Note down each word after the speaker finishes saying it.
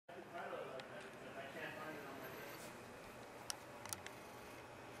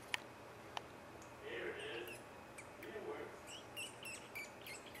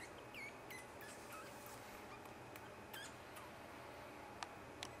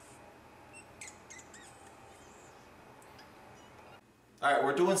All right,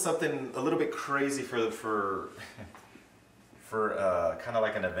 we're doing something a little bit crazy for kind of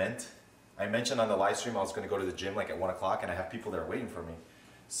like an event. I mentioned on the live stream I was going to go to the gym like at 1 o'clock, and I have people there waiting for me.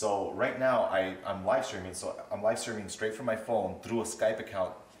 So right now I'm live streaming. So I'm live streaming straight from my phone through a Skype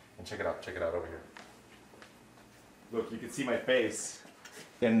account. And check it out over here. Look, you can see my face,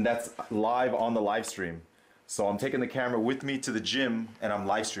 and that's live on the live stream. So I'm taking the camera with me to the gym, and I'm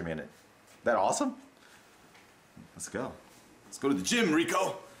live streaming it. That awesome? Let's go. Let's go to the gym,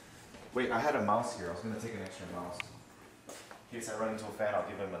 Rico. Wait, I had a mouse here. I was gonna take an extra mouse. In case I run into a fan, I'll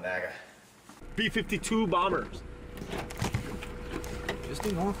give him a naga. B-52 bombers. Just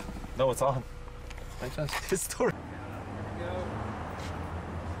ding off. No, it's on. Makes sense. His story.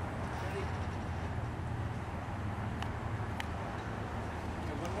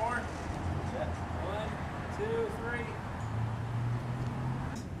 One more. Yeah. 1, 2,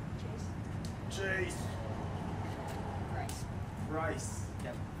 3. Chase. Rice.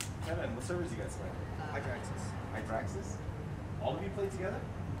 Yep. Kevin, what servers you guys play? Hydraxis. Hydraxis? All of you play together?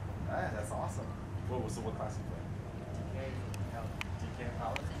 Ah, that's awesome. So what class you play? DK and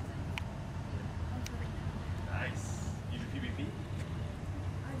Power? Nice. You do PvP?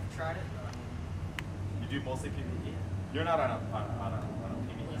 I've tried it, but I mean... You do mostly PvE? You're not on a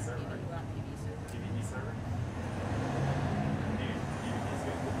PvE server, right? PvE server? PvE is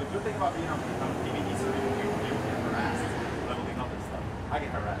good. The good thing about being on a PvE server is you get harassed, leveling up and stuff. I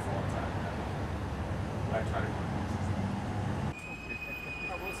get harassed all the time. I try to...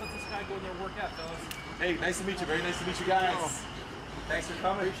 Alright, well, let's let this guy go in there and work out, fellas. Hey, nice to meet you. Very nice to meet you guys. Thanks for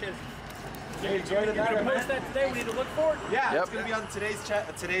coming. Appreciate it. Hey, enjoy the You're night, gonna man. post that today? We need to look for it? Yeah, Yep. it's gonna be on today's chat.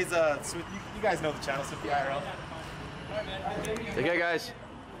 You guys know the channel, Swift IRL. Alright, man. Take care, guys.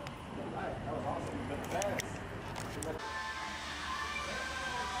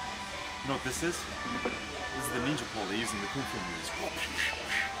 You know what this is? This is the ninja pole they use in the Kung Fu movies.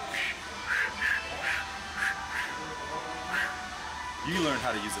 You learned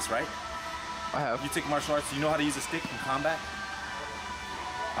how to use this, right? I have. You take martial arts, you know how to use a stick in combat?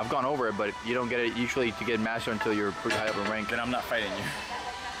 I've gone over it, but you don't get it usually to get master until you're pretty high up in rank. Then I'm not fighting you.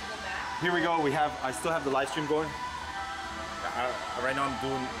 Here we go. I still have the live stream going. Right now I'm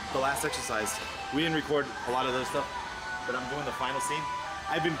doing the last exercise. We didn't record a lot of other stuff, but I'm doing the final scene.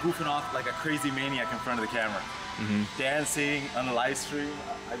 I've been goofing off like a crazy maniac in front of the camera. Dancing on the live stream.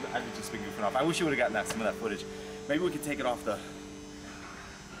 I've just been goofing off. I wish you would have gotten some of that footage. Maybe we could take it off the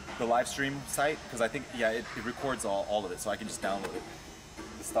live stream site, because I think, yeah, it records all of it, so I can just download it.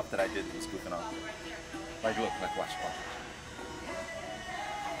 The stuff that I did was goofing off. Like, look, like, watch.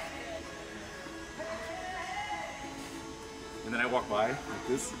 And then I walk by like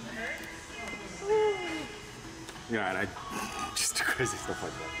this. Yeah, and I just do crazy stuff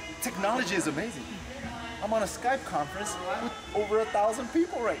like that. Technology is amazing. I'm on a Skype conference with over 1,000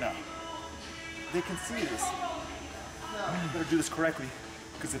 people right now. They can see this. I better do this correctly,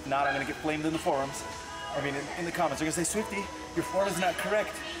 because if not, I'm gonna get flamed in the forums. I mean, in the comments, they're gonna say, Swifty, your form is not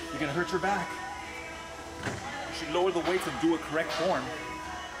correct. You're gonna hurt your back. You should lower the weights and do a correct form.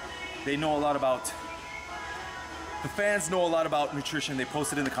 They know a lot about, the fans know a lot about nutrition. They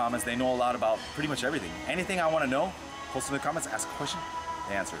post it in the comments. They know a lot about pretty much everything. Anything I wanna know, post it in the comments, ask a question,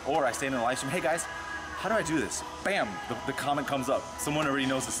 they answer it. Or I say in the live stream, hey guys, how do I do this? Bam, the comment comes up. Someone already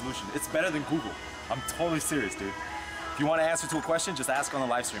knows the solution. It's better than Google. I'm totally serious, dude. If you want to answer to a question, just ask on the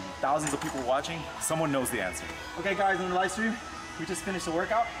live stream. Thousands of people watching, someone knows the answer. Okay guys, on the live stream, we just finished the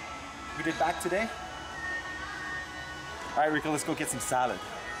workout. We did back today. All right, Rico, let's go get some salad.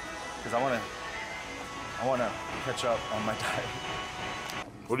 Because I wanna catch up on my diet.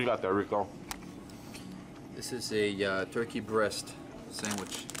 What do you got there, Rico? This is a turkey breast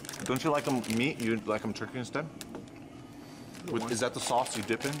sandwich. Don't you like them meat? You like them turkey instead? Is that the sauce you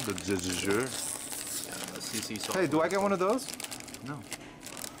dip in? The jus? CC sauce. Hey, do I get one of those? No.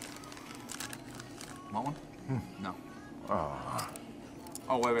 Want one? No.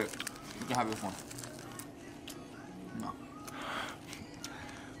 Oh, wait. You can have this one. No.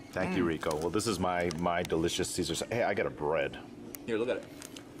 Thank you, Rico. Well, this is my delicious Caesar salad. Hey, I got a bread. Here, look at it.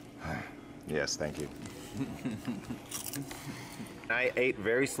 Yes, thank you. I ate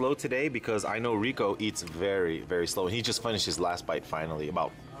very slow today because I know Rico eats very, very slow. He just finished his last bite finally,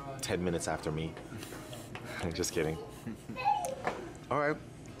 about 10 minutes after me. I'm just kidding. All right.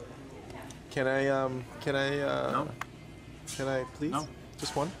 Can I, No. Can I please? No.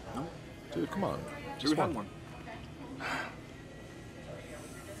 Just one? No. Dude, come on. Just one.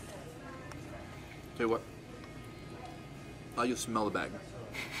 Tell you what. I'll just smell the bag.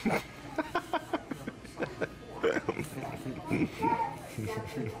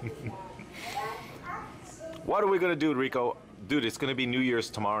 What are we gonna do, Rico? Dude, it's gonna be New Year's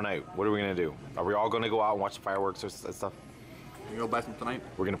tomorrow night. What are we gonna do? Are we all gonna go out and watch fireworks or stuff? You go buy some tonight?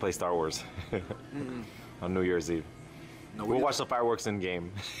 We're gonna play Star Wars on New Year's Eve. No, We'll watch the fireworks in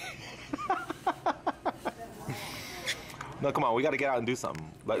game. No, come on, we gotta get out and do something.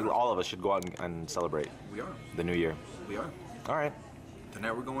 Like all of us should go out and celebrate We are. the New Year. We are. All right.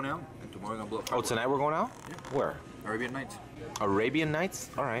 Tonight we're going out, and tomorrow we're gonna blow up. Oh, fireworks. tonight we're going out? Yeah. Where? Arabian Nights. Arabian Nights?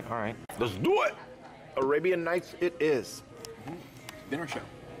 All right, all right. Let's do it. Arabian Nights it is. Dinner show.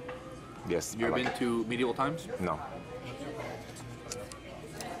 Yes. Have you I ever like been to Medieval Times? it. No.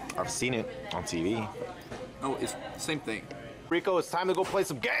 I've seen it on TV. No, it's the same thing. Rico, it's time to go play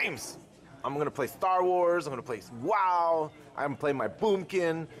some games. I'm gonna play Star Wars. I'm gonna play WoW. I'm playing my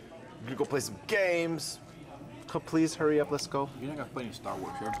Boomkin. I'm gonna go play some games. Please hurry up. Let's go. You're not gonna play any Star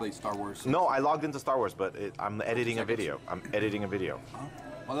Wars. You ever played Star Wars? No, I logged into Star Wars, but I'm editing a video. I'm editing a video. Huh?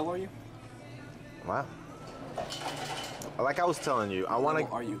 How old are you? Wow. Like I was telling you, I want How old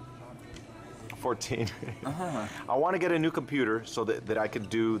to. are you? 14. I want to get a new computer so that I could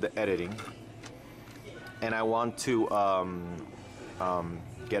do the editing, and I want to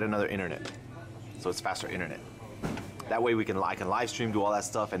get another internet, so it's faster internet. That way I can live stream, do all that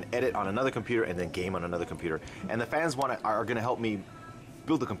stuff, and edit on another computer, and then game on another computer. And the fans are going to help me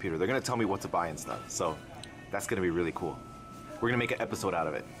build the computer. They're going to tell me what to buy and stuff. So that's going to be really cool. We're going to make an episode out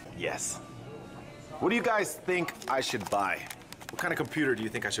of it. Yes. What do you guys think I should buy? What kind of computer do you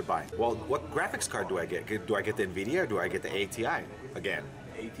think I should buy? Well, what graphics card do I get? Do I get the NVIDIA or do I get the ATI again?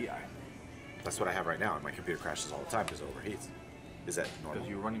 ATI. That's what I have right now, and my computer crashes all the time because it overheats. Is that normal? Because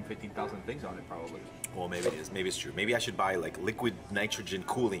you're running 15,000 things on it, probably. Well, maybe it is. Maybe it's true. Maybe I should buy like liquid nitrogen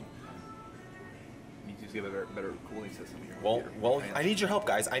cooling. You need to get a better cooling system here. Well, I need your help,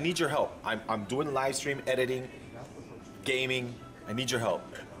 guys. I need your help. I'm doing live stream, editing, gaming. I need your help.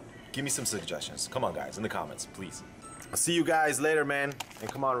 Give me some suggestions. Come on, guys, in the comments, please. I'll see you guys later, man.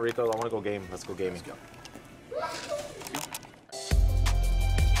 And come on, Rico. I want to go game. Let's go gaming. Let's go.